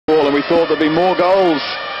and we thought there'd be more goals.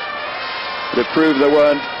 But it proved there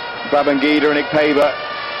weren't. Babangida and Ikpeba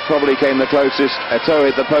probably came the closest. Eto'o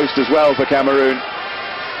hit the post as well for Cameroon.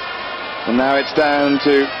 And now it's down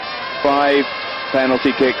to 5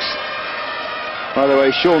 penalty kicks. By the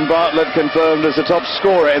way, Sean Bartlett confirmed as the top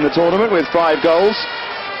scorer in the tournament with 5 goals.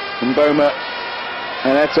 And Boma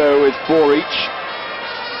and Eto'o with 4 each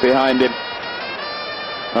behind him.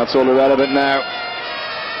 That's all irrelevant now.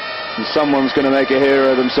 And someone's going to make a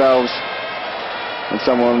hero of themselves. And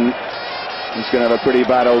someone who's going to have a pretty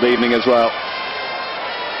bad old evening as well.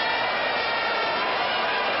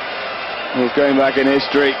 Well, going back in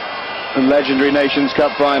history, the legendary Nations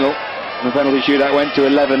Cup final, the penalty shootout went to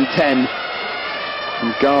 11-10.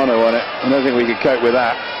 And Ghana won it. I don't think we could cope with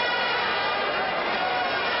that.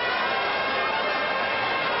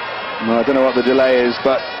 Well, I don't know what the delay is,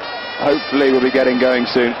 but hopefully we'll be getting going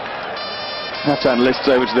soon. Hassan lists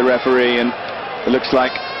over to the referee, and it looks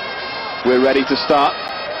like we're ready to start.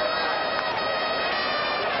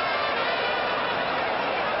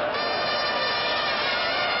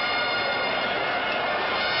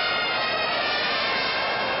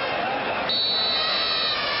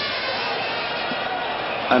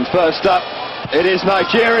 And first up, it is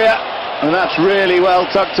Nigeria, and that's really well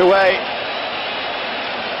tucked away.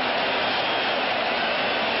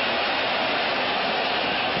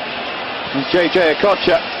 And JJ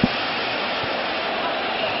Okocha,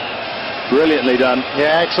 brilliantly done.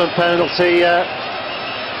 Yeah, excellent penalty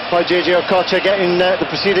by JJ Okocha, getting the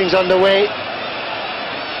proceedings underway.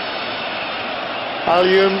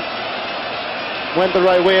 Alioum went the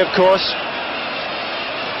right way, of course.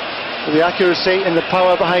 The accuracy and the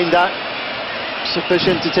power behind that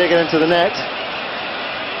sufficient to take it into the net.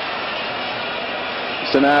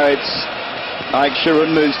 So now it's Ike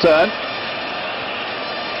Shirunmu's turn.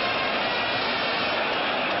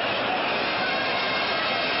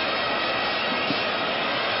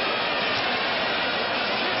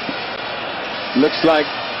 Looks like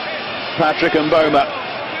Patrick Mboma.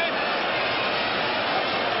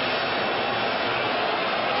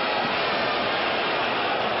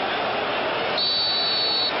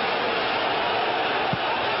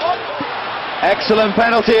 Excellent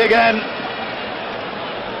penalty again.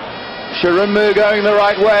 Shirunmu going the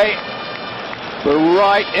right way, but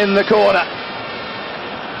right in the corner.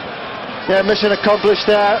 Yeah, mission accomplished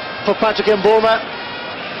there for Patrick Mboma.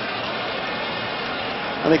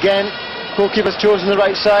 And again, goalkeeper's chosen the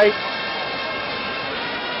right side.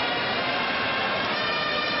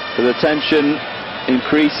 So the tension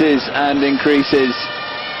increases and increases.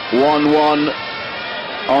 1-1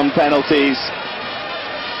 on penalties.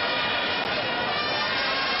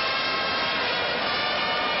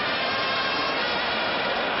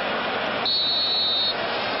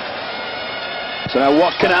 So now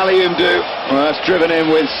what can Alioum do? Well, that's driven in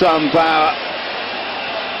with some power.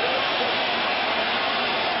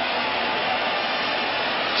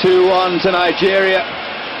 (2-1) to Nigeria.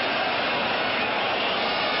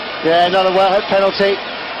 Yeah, another well-hit penalty.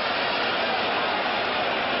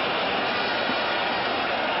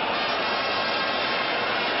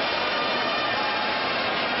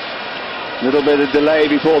 Little bit of delay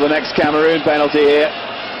before the next Cameroon penalty here.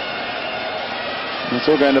 It's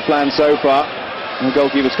all going to plan so far. The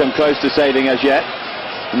goalkeeper's come close to saving as yet.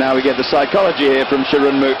 And now we get the psychology here from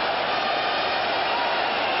Shirunmu.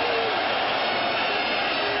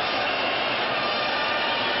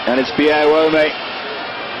 And it's Pierre Wome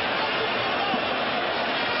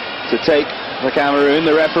to take the Cameroon.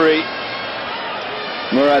 The referee,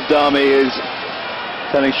 Murad Dami, is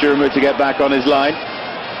telling Shirunmu to get back on his line.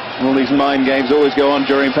 All these mind games always go on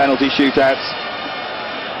during penalty shootouts.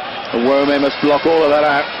 And Wome must block all of that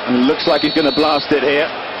out, and it looks like he's going to blast it here.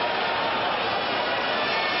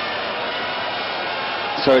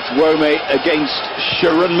 So it's Wome against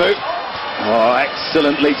Shirunmu. Oh,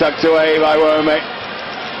 excellently tucked away by Wome.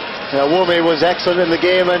 Yeah, Wome was excellent in the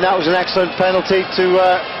game, and that was an excellent penalty to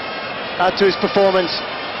add to his performance.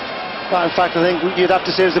 That, in fact, I think you'd have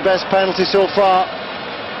to say is the best penalty so far.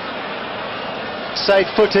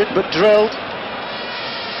 Side-footed but drilled.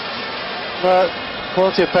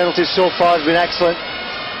 Quality of penalties so far has been excellent.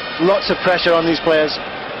 Lots of pressure on these players.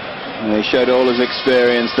 And he showed all his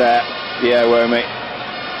experience there, Pierre Wome.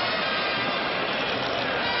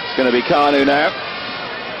 It's going to be Kanu now,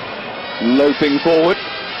 loafing forward.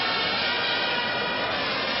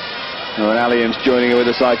 Oh, and Alioum's joining in with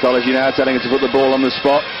the psychology now, telling him to put the ball on the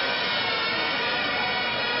spot.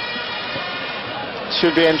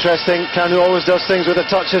 Should be interesting. Kanu always does things with a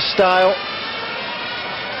touch of style.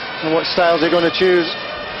 And what styles they're going to choose.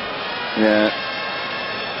 Yeah.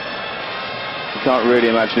 You can't really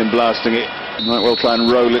imagine him blasting it Might well try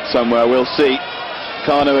and roll it somewhere, we'll see.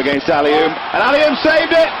 Kanu against Alioum, and Alioum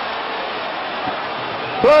saved it!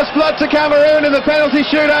 First blood to Cameroon in the penalty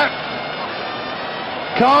shootout.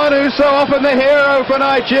 Kanu, so often the hero for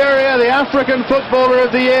Nigeria, the African Footballer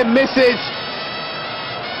of the Year, misses.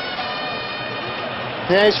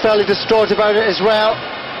 Yeah, he's fairly distraught about it as well.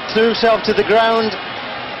 Threw himself to the ground.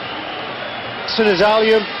 As soon as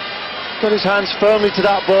Alioum got his hands firmly to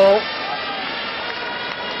that ball.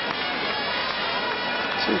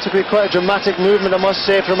 Seemed to be quite a dramatic movement, I must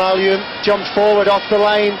say, from Alioum. Jumped forward off the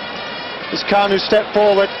line as Kanu stepped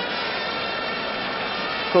forward.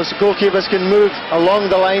 Of course, the goalkeepers can move along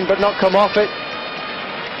the line but not come off it.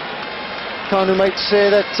 Kanu might say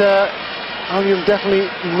that Alioum definitely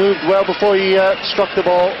moved well before he struck the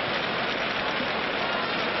ball.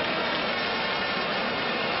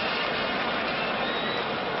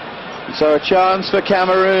 So a chance for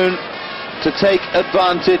Cameroon to take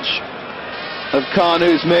advantage of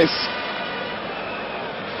Kanu's miss.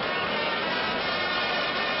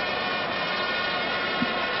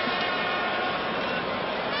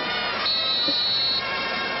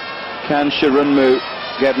 Can Shirunmu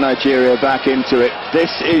get Nigeria back into it?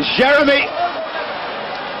 This is Jeremy,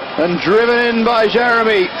 and driven in by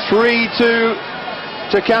Jeremy.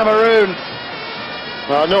 3-2 to Cameroon.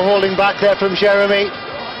 Well, no holding back there from Jeremy.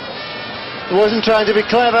 He wasn't trying to be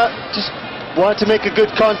clever, just wanted to make a good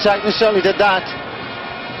contact, and certainly did that.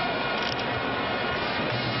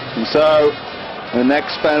 And so the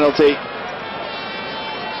next penalty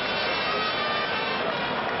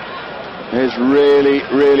is really,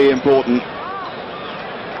 really important.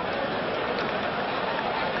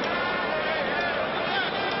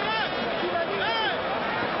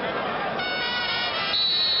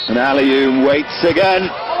 And Alioum waits again.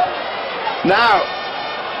 Now,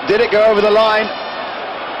 did it go over the line?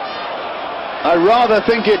 I rather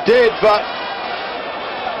think it did, but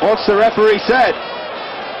what's the referee said?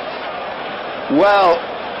 Well,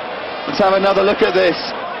 let's have another look at this.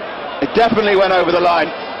 It definitely went over the line.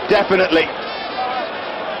 Definitely.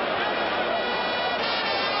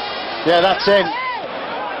 Yeah, that's in.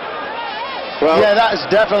 Well, yeah, that is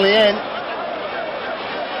definitely in.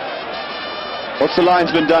 What's the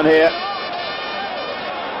linesman done here?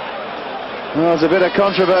 Well, there's a bit of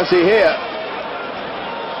controversy here.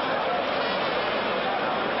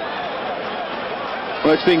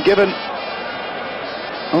 Well, it's been given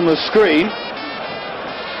on the screen.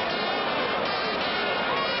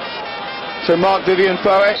 So Mark Vivian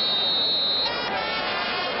Foe.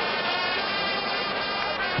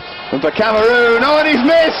 And for Cameroon, oh, and he's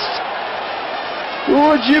missed!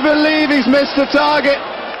 Would you believe he's missed the target?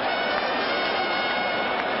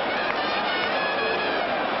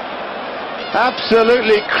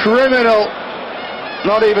 Absolutely criminal,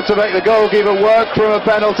 not even to make the goalkeeper work from a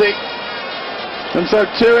penalty. And so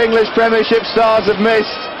two English Premiership stars have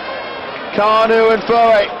missed, Kanu and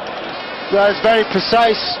Foe. Well, it's very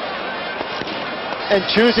precise in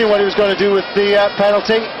choosing what he was going to do with the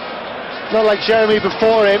penalty. Not like Jeremy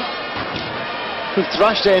before him, who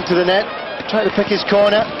thrashed it into the net, tried to pick his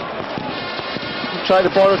corner, tried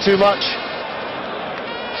to borrow too much.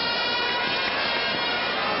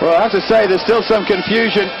 Well, I have to say there's still some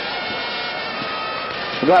confusion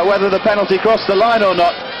about whether the penalty crossed the line or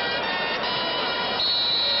not.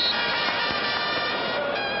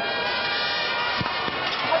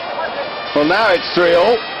 Well, now it's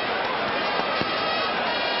 3-3.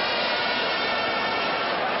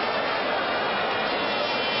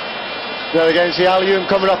 There again, see Alioum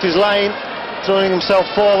coming off his line, throwing himself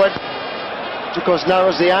forward, which of course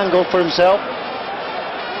narrows the angle for himself.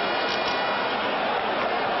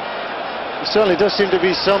 There certainly does seem to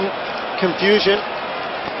be some confusion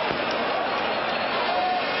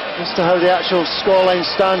as to how the actual scoreline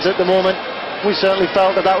stands at the moment. We certainly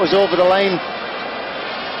felt that that was over the line.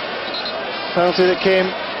 Penalty that came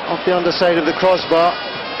off the underside of the crossbar.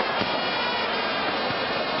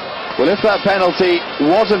 Well, if that penalty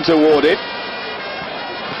wasn't awarded,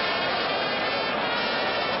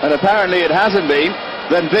 and apparently it hasn't been,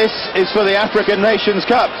 then this is for the African Nations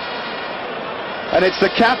Cup. And it's the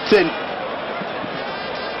captain,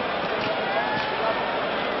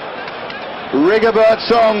 Rigobert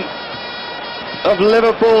Song of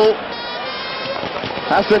Liverpool,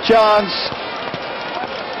 has the chance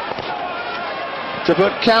to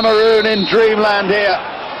put Cameroon in dreamland here.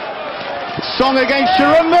 Song against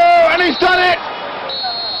Shirunmu, and he's done it!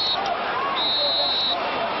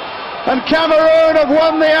 And Cameroon have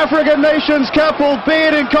won the African Nations Cup,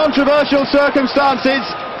 albeit in controversial circumstances.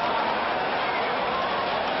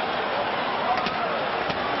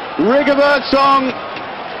 Rigobert Song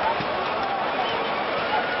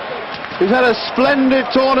who's had a splendid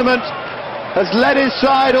tournament, has led his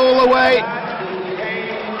side all the way.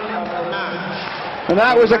 And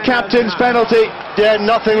that was a captain's penalty. Yeah,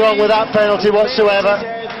 nothing wrong with that penalty whatsoever.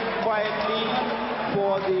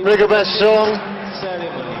 Rigobert Song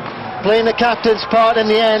playing the captain's part in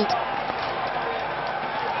the end.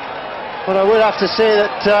 But I would have to say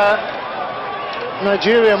that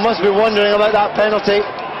Nigeria must be wondering about that penalty.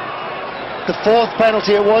 The fourth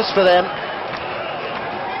penalty it was for them.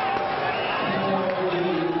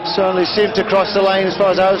 Certainly seemed to cross the line as far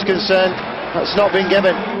as I was concerned. That's not been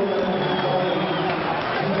given.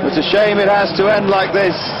 It's a shame it has to end like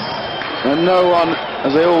this, and no one,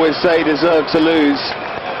 as they always say, deserved to lose.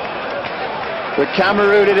 But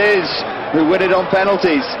Cameroon it is who win it on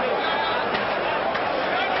penalties.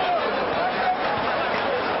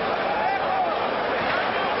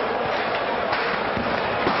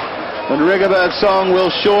 And Rigobert Song will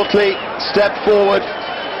shortly step forward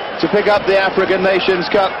to pick up the African Nations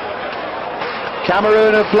Cup.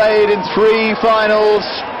 Cameroon have played in 3 finals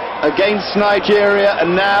against Nigeria,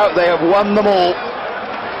 and now they have won them all.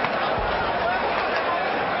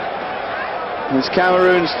 It's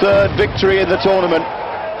Cameroon's 3rd victory in the tournament.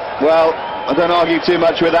 Well, I don't argue too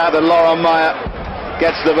much with that, and Laurent Meyer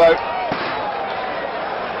gets the vote.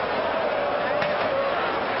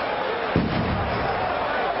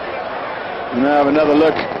 Now have another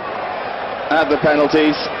look at the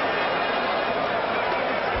penalties.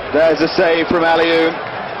 There's a save from Aliou,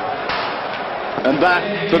 and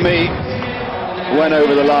that, for me, went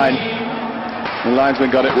over the line. The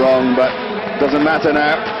linesman got it wrong, but doesn't matter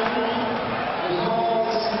now.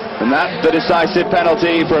 And that's the decisive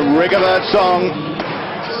penalty from Rigobert Song.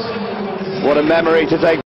 What a memory to take.